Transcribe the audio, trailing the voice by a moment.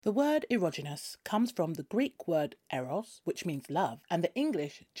The word erogenous comes from the Greek word eros, which means love, and the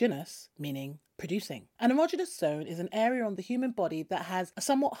English genus, meaning producing. An erogenous zone is an area on the human body that has a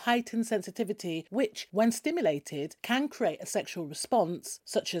somewhat heightened sensitivity, which, when stimulated, can create a sexual response,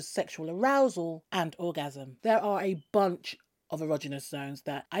 such as sexual arousal and orgasm. There are a bunch of erogenous zones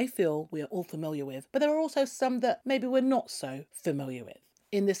that I feel we are all familiar with, but there are also some that maybe we're not so familiar with.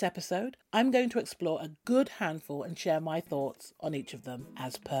 In this episode, I'm going to explore a good handful and share my thoughts on each of them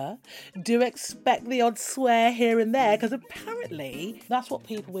as per. Do expect the odd swear here and there, because apparently that's what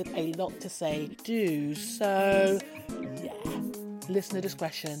people with a lot to say do. So, yeah, listener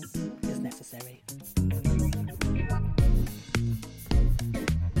discretion is necessary.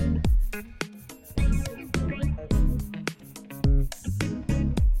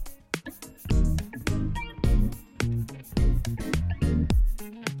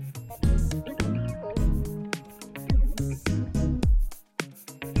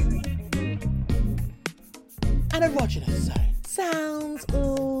 An erogenous zone. Sounds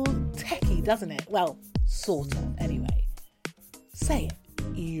all techie, doesn't it? Well, sort of, anyway. Say it.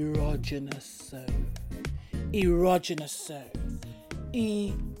 Erogenous zone. Erogenous zone.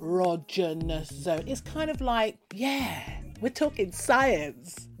 Erogenous zone. It's kind of like, yeah, we're talking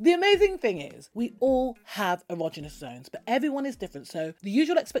science. The amazing thing is, we all have erogenous zones, but everyone is different. So the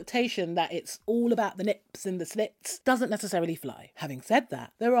usual expectation that it's all about the nips and the slits doesn't necessarily fly. Having said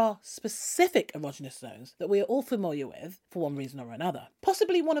that, there are specific erogenous zones that we are all familiar with for one reason or another.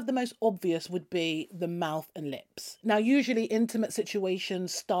 Possibly one of the most obvious would be the mouth and lips. Now, usually intimate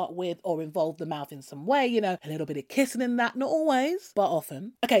situations start with or involve the mouth in some way, a little bit of kissing in that, not always, but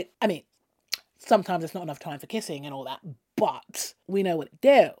often. Okay, sometimes there's not enough time for kissing and all that, but we know what it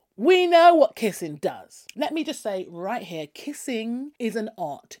do. We know what kissing does. Let me just say right here, kissing is an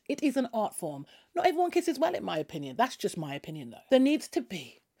art. It is an art form. Not everyone kisses well, in my opinion. That's just my opinion, though. There needs to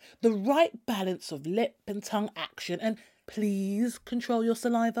be the right balance of lip and tongue action, and please control your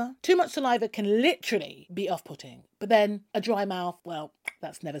saliva. Too much saliva can literally be off-putting, but then a dry mouth, well,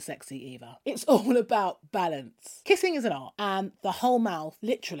 that's never sexy either. It's all about balance. Kissing is an art, and the whole mouth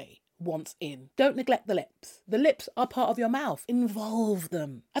literally wants in. Don't neglect the lips. The lips are part of your mouth. Involve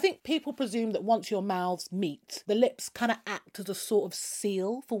them. I think people presume that once your mouths meet, the lips kind of act as a sort of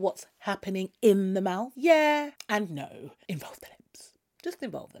seal for what's happening in the mouth. Yeah and no. Involve the lips. Just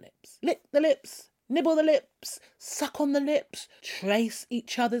involve the lips. Lick the lips. Nibble the lips, suck on the lips, trace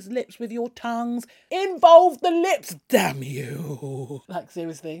each other's lips with your tongues. Involve the lips, damn you. Like,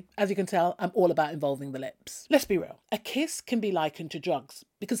 seriously. As you can tell, I'm all about involving the lips. Let's be real. A kiss can be likened to drugs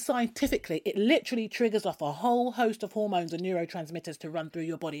because scientifically, it literally triggers off a whole host of hormones and neurotransmitters to run through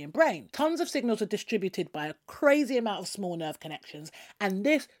your body and brain. Tons of signals are distributed by a crazy amount of small nerve connections, and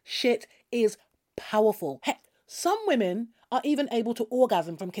this shit is powerful. Heck, some women are even able to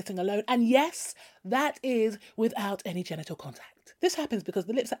orgasm from kissing alone. And yes, that is without any genital contact. This happens because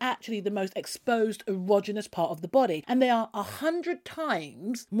the lips are actually the most exposed erogenous part of the body, and they are 100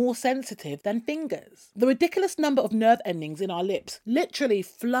 times more sensitive than fingers. The ridiculous number of nerve endings in our lips literally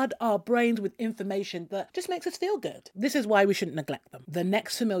flood our brains with information that just makes us feel good. This is why we shouldn't neglect them. The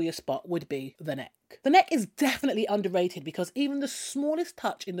next familiar spot would be the neck. The neck is definitely underrated because even the smallest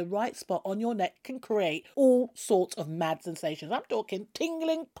touch in the right spot on your neck can create all sorts of mad sensations. I'm talking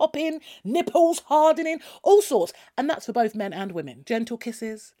tingling, popping, nipples hardening, all sorts. And that's for both men and women. Gentle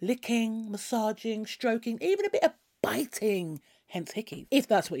kisses, licking, massaging, stroking, even a bit of biting. Hence hickeys, if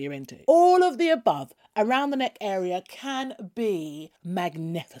that's what you're into. All of the above around the neck area can be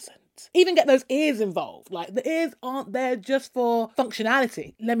magnificent. Even get those ears involved. Like, the ears aren't there just for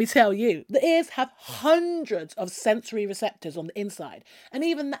functionality, let me tell you. The ears have hundreds of sensory receptors on the inside, and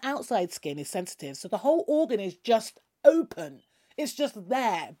even the outside skin is sensitive, so the whole organ is just open. It's just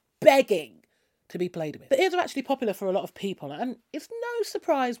there, begging to be played with. The ears are actually popular for a lot of people, and it's no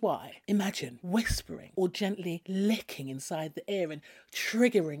surprise why. Imagine whispering or gently licking inside the ear and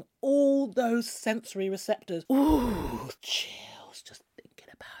triggering all those sensory receptors. Ooh, chills just thinking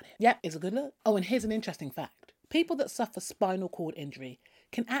about it. Yep, it's a good look. Oh, and here's an interesting fact. People that suffer spinal cord injury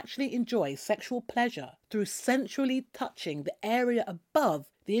can actually enjoy sexual pleasure through sensually touching the area above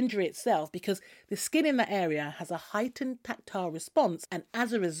the injury itself, because the skin in that area has a heightened tactile response and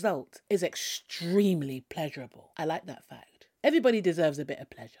as a result is extremely pleasurable. I like that fact. Everybody deserves a bit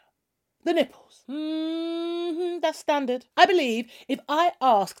of pleasure. The nipples. That's standard. I believe if I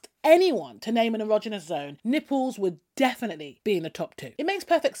asked anyone to name an erogenous zone, nipples would definitely be in the top 2. It makes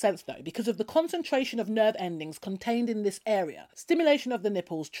perfect sense though, because of the concentration of nerve endings contained in this area. Stimulation of the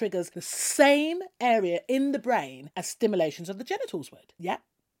nipples triggers the same area in the brain as stimulations of the genitals would. Yep,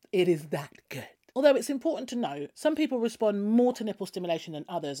 it is that good. Although it's important to note, some people respond more to nipple stimulation than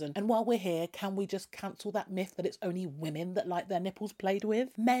others, and while we're here, can we just cancel that myth that it's only women that like their nipples played with?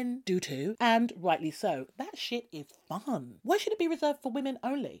 Men do too, and rightly so. That shit is fun. Why should it be reserved for women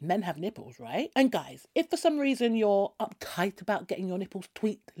only? Men have nipples, right? And guys, if for some reason you're uptight about getting your nipples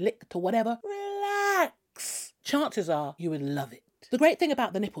tweaked, licked, or whatever, relax. Chances are you would love it. The great thing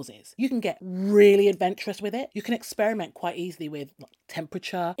about the nipples is you can get really adventurous with it. You can experiment quite easily with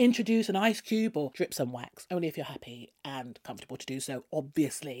temperature, introduce an ice cube or drip some wax, only if you're happy and comfortable to do so,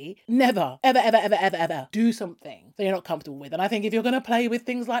 obviously. Never, ever do something that you're not comfortable with. And I think if you're going to play with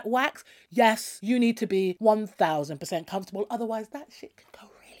things like wax, yes, you need to be 1000% comfortable. Otherwise, that shit can go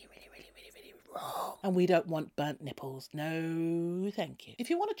really wrong. And we don't want burnt nipples. No, thank you. If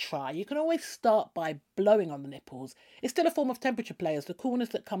you want to try, you can always start by blowing on the nipples. It's still a form of temperature play, as the coolness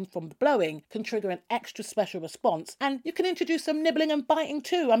that comes from the blowing can trigger an extra special response. And you can introduce some nibbling and biting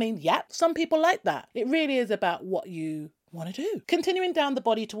too. I mean, yeah, some people like that. It really is about what you want to do. Continuing down the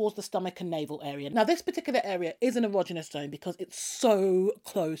body towards the stomach and navel area. Now, this particular area is an erogenous zone because it's so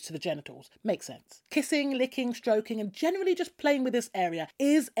close to the genitals. Makes sense. Kissing, licking, stroking, and generally just playing with this area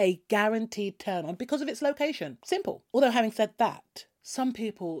is a guaranteed turn on because of its location. Simple. Although having said that, some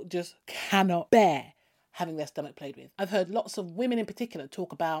people just cannot bear having their stomach played with. I've heard lots of women in particular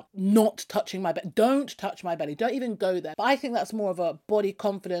talk about not touching my belly. Don't touch my belly. Don't even go there. But I think that's more of a body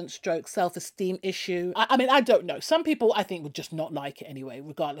confidence stroke self-esteem issue. I mean, I don't know. Some people I think would just not like it anyway,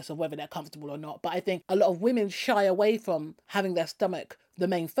 regardless of whether they're comfortable or not. But I think a lot of women shy away from having their stomach the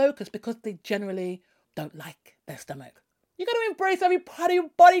main focus because they generally don't like their stomach. You got to embrace every part of your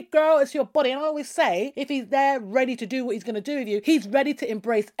body, girl. It's your body. And I always say, if he's there ready to do what he's going to do with you, he's ready to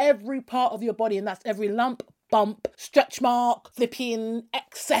embrace every part of your body. And that's every lump, bump, stretch mark, flipping,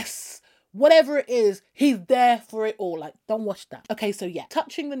 excess, whatever it is, he's there for it all. Like, don't watch that. Okay, so yeah,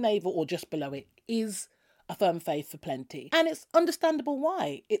 touching the navel or just below it is a firm fave for plenty. And it's understandable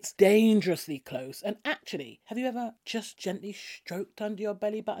why. It's dangerously close. And actually, have you ever just gently stroked under your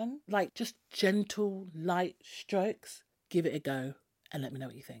belly button? Like, just gentle, light strokes? Give it a go and let me know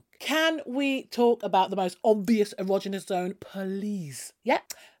what you think. Can we talk about the most obvious erogenous zone, please? Yeah,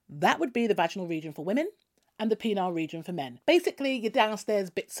 that would be the vaginal region for women and the penile region for men. Basically, your downstairs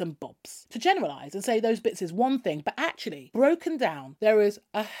bits and bobs. To generalise and say those bits is one thing, but actually, broken down, there is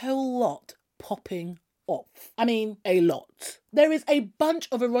a whole lot popping off. I mean, a lot. There is a bunch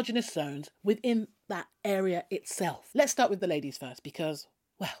of erogenous zones within that area itself. Let's start with the ladies first because,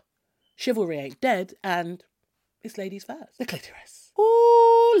 well, chivalry ain't dead and it's ladies first. The clitoris.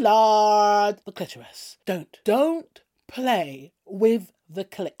 Oh, Lord. The clitoris. Don't play with the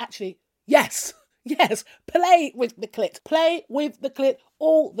clit. Actually, yes, play with the clit. Play with the clit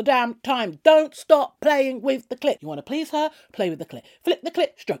all the damn time. Don't stop playing with the clit. You want to please her? Play with the clit. Flick the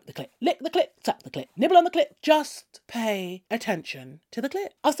clit, stroke the clit. Lick the clit, suck the clit. Nibble on the clit. Just pay attention to the clit.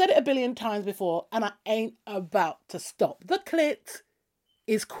 I've said it a billion times before and I ain't about to stop. The clit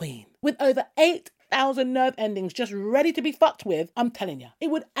is queen. With over 8,000 nerve endings just ready to be fucked with, I'm telling you, it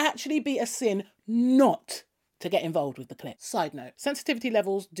would actually be a sin not to get involved with the clit. Side note, sensitivity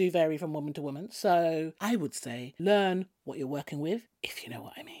levels do vary from woman to woman, so I would say learn what you're working with, if you know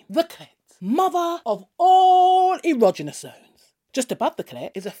what I mean. The clit, mother of all erogenous zones. Just above the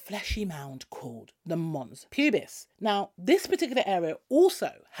clit is a fleshy mound called the mons pubis. Now, this particular area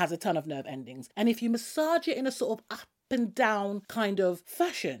also has a ton of nerve endings, and if you massage it in a sort of up and down kind of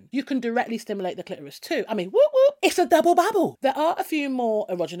fashion, you can directly stimulate the clitoris too. I mean, whoop whoop, it's a double bubble. There are a few more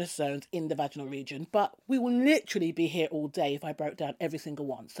erogenous zones in the vaginal region, but we will literally be here all day if I broke down every single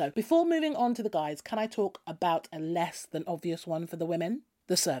one. So before moving on to the guys, can I talk about a less than obvious one for the women?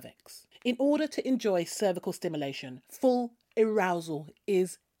 The cervix. In order to enjoy cervical stimulation, full arousal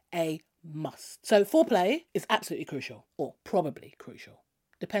is a must. So foreplay is absolutely crucial, or probably crucial.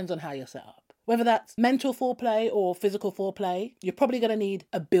 Depends on how you're set up. Whether that's mental foreplay or physical foreplay, you're probably going to need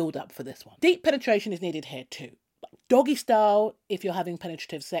a build-up for this one. Deep penetration is needed here too. Doggy style, if you're having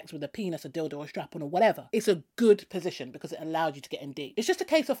penetrative sex with a penis, a dildo, or a strap-on or whatever, it's a good position because it allows you to get in deep. It's just a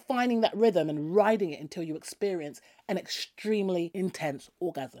case of finding that rhythm and riding it until you experience an extremely intense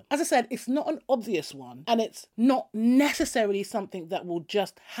orgasm. As I said, it's not an obvious one and it's not necessarily something that will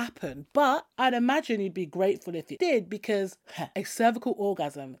just happen, but I'd imagine you'd be grateful if it did because a cervical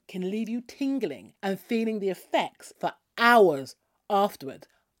orgasm can leave you tingling and feeling the effects for hours afterwards.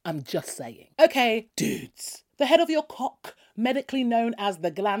 I'm just saying. Okay, dudes. The head of your cock, medically known as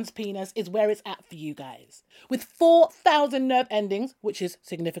the glans penis, is where it's at for you guys. With 4,000 nerve endings, which is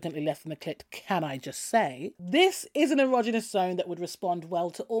significantly less than the clit, can I just say, this is an erogenous zone that would respond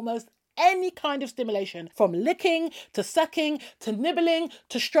well to almost any kind of stimulation, from licking to sucking to nibbling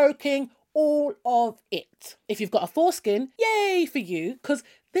to stroking, all of it. If you've got a foreskin, yay for you, because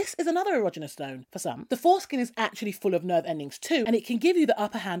this is another erogenous zone for some. The foreskin is actually full of nerve endings too, and it can give you the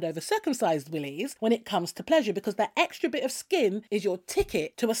upper hand over circumcised willies when it comes to pleasure, because that extra bit of skin is your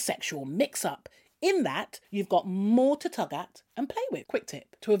ticket to a sexual mix-up. In that, you've got more to tug at and play with. Quick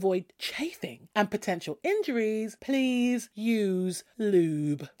tip, to avoid chafing and potential injuries, please use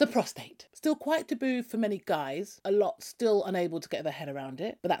lube. The prostate. Still quite taboo for many guys. A lot still unable to get their head around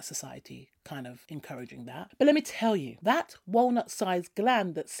it, but that's society kind of encouraging that. But let me tell you, that walnut-sized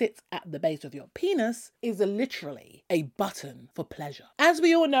gland that sits at the base of your penis is literally a button for pleasure. As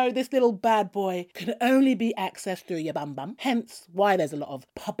we all know, this little bad boy can only be accessed through your bum bum, hence why there's a lot of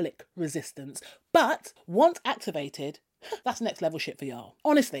public resistance. But once activated, that's next level shit for y'all.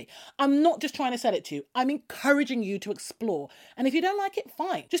 Honestly, I'm not just trying to sell it to you. I'm encouraging you to explore. And if you don't like it,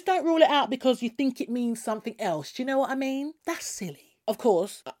 fine. Just don't rule it out because you think it means something else. Do you know what I mean? That's silly. Of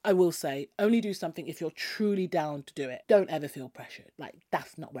course, I will say, only do something if you're truly down to do it. Don't ever feel pressured. Like,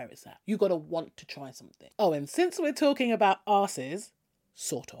 that's not where it's at. You gotta want to try something. Oh, and since we're talking about arses,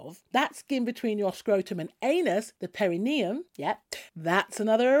 sort of, that skin between your scrotum and anus, the perineum, yep, that's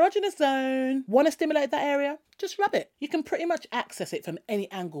another erogenous zone. Want to stimulate that area? Just rub it. You can pretty much access it from any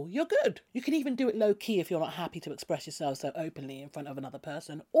angle. You're good. You can even do it low key if you're not happy to express yourself so openly in front of another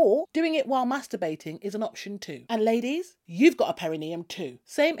person, or doing it while masturbating is an option too. And ladies, you've got a perineum too.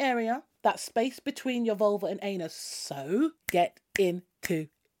 Same area, that space between your vulva and anus. So get into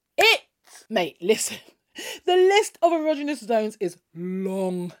it. Mate, listen. The list of erogenous zones is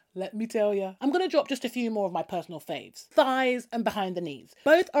long, let me tell you. I'm going to drop just a few more of my personal faves. Thighs and behind the knees.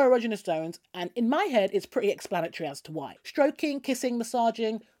 Both are erogenous zones, and in my head, it's pretty explanatory as to why. Stroking, kissing,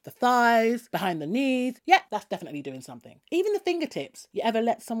 massaging, the thighs, behind the knees. Yeah, that's definitely doing something. Even the fingertips. You ever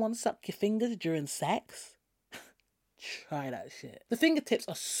let someone suck your fingers during sex? Try that shit. The fingertips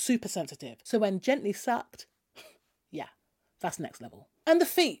are super sensitive, so when gently sucked, yeah, that's next level. And the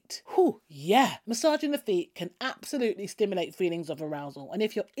feet. Whew, yeah. Massaging the feet can absolutely stimulate feelings of arousal. And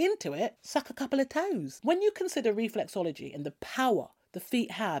if you're into it, suck a couple of toes. When you consider reflexology and the power the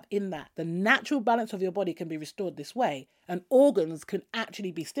feet have in that the natural balance of your body can be restored this way and organs can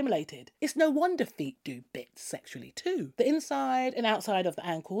actually be stimulated, it's no wonder feet do bits sexually too. The inside and outside of the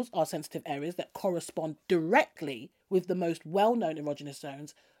ankles are sensitive areas that correspond directly with the most well-known erogenous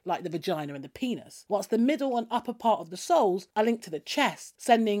zones like the vagina and the penis, whilst the middle and upper part of the soles are linked to the chest,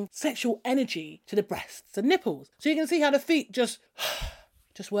 sending sexual energy to the breasts and nipples. So you can see how the feet just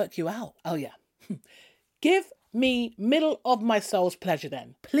work you out. Oh yeah. Give me middle of my soul's pleasure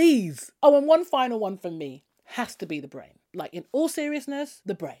then, please. Oh, and one final one from me has to be the brain. Like, in all seriousness,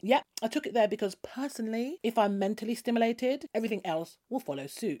 the brain. Yep, I took it there because personally, if I'm mentally stimulated, everything else will follow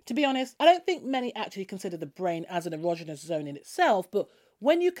suit. To be honest, I don't think many actually consider the brain as an erogenous zone in itself, but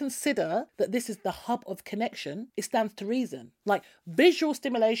when you consider that this is the hub of connection, it stands to reason. Like, visual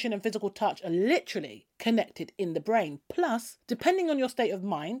stimulation and physical touch are literally connected in the brain. Plus, depending on your state of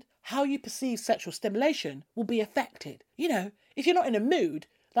mind, how you perceive sexual stimulation will be affected. You know, if you're not in a mood,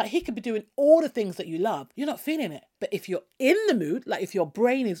 like, he could be doing all the things that you love, you're not feeling it. But if you're in the mood, like if your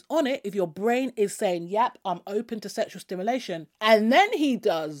brain is on it, if your brain is saying, yep, I'm open to sexual stimulation, and then he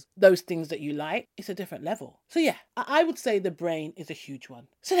does those things that you like, it's a different level. So yeah, I would say the brain is a huge one.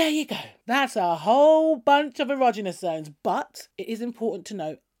 So there you go. That's a whole bunch of erogenous zones, but it is important to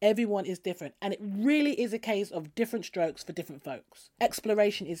note everyone is different, and it really is a case of different strokes for different folks.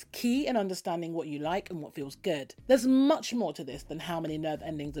 Exploration is key in understanding what you like and what feels good. There's much more to this than how many nerve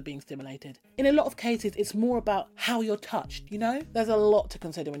endings are being stimulated. In a lot of cases, it's more about how you're touched, you know? There's a lot to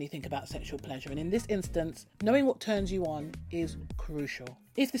consider when you think about sexual pleasure, and in this instance, knowing what turns you on is crucial.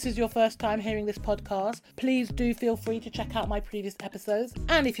 If this is your first time hearing this podcast, please do feel free to check out my previous episodes.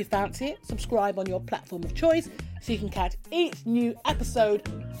 And if you fancy it, subscribe on your platform of choice so you can catch each new episode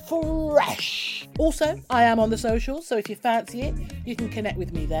fresh. Also, I am on the socials, so if you fancy it, you can connect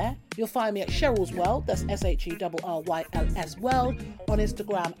with me there. You'll find me at Cheryl's World, that's SHERRYLS World, on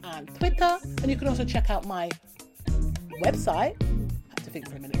Instagram and Twitter. And you can also check out my website, I have to think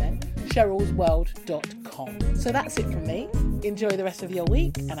for a minute then, cherylsworld.com. So that's it from me. Enjoy the rest of your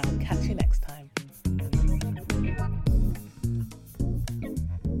week, and I'll catch you next time.